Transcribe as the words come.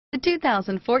The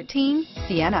 2014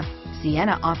 Sienna.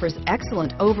 Sienna offers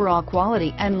excellent overall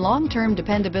quality and long-term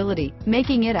dependability,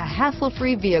 making it a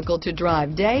hassle-free vehicle to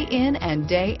drive day in and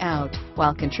day out,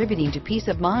 while contributing to peace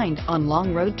of mind on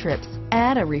long road trips.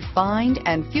 Add a refined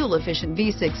and fuel-efficient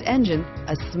V6 engine,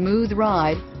 a smooth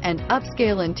ride, and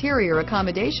upscale interior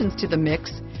accommodations to the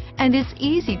mix, and it's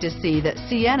easy to see that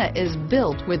Sienna is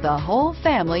built with the whole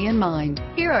family in mind.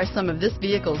 Here are some of this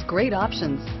vehicle's great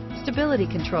options: stability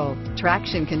control,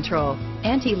 traction control,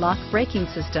 anti-lock braking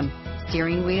system,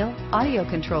 steering wheel audio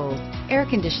controls, air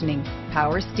conditioning,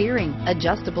 power steering,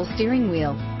 adjustable steering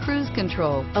wheel, cruise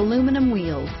control, aluminum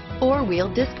wheels,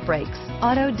 four-wheel disc brakes,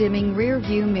 auto-dimming rear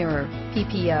view mirror,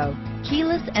 PPO,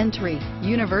 keyless entry,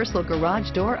 universal garage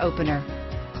door opener,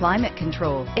 climate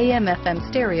control, AM/FM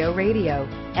stereo radio,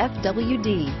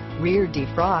 FWD, rear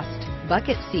defrost,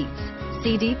 bucket seats,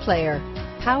 CD player,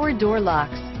 power door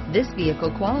locks. This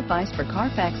vehicle qualifies for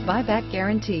Carfax buyback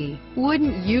guarantee.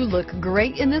 Wouldn't you look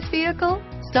great in this vehicle?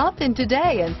 Stop in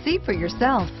today and see for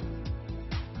yourself.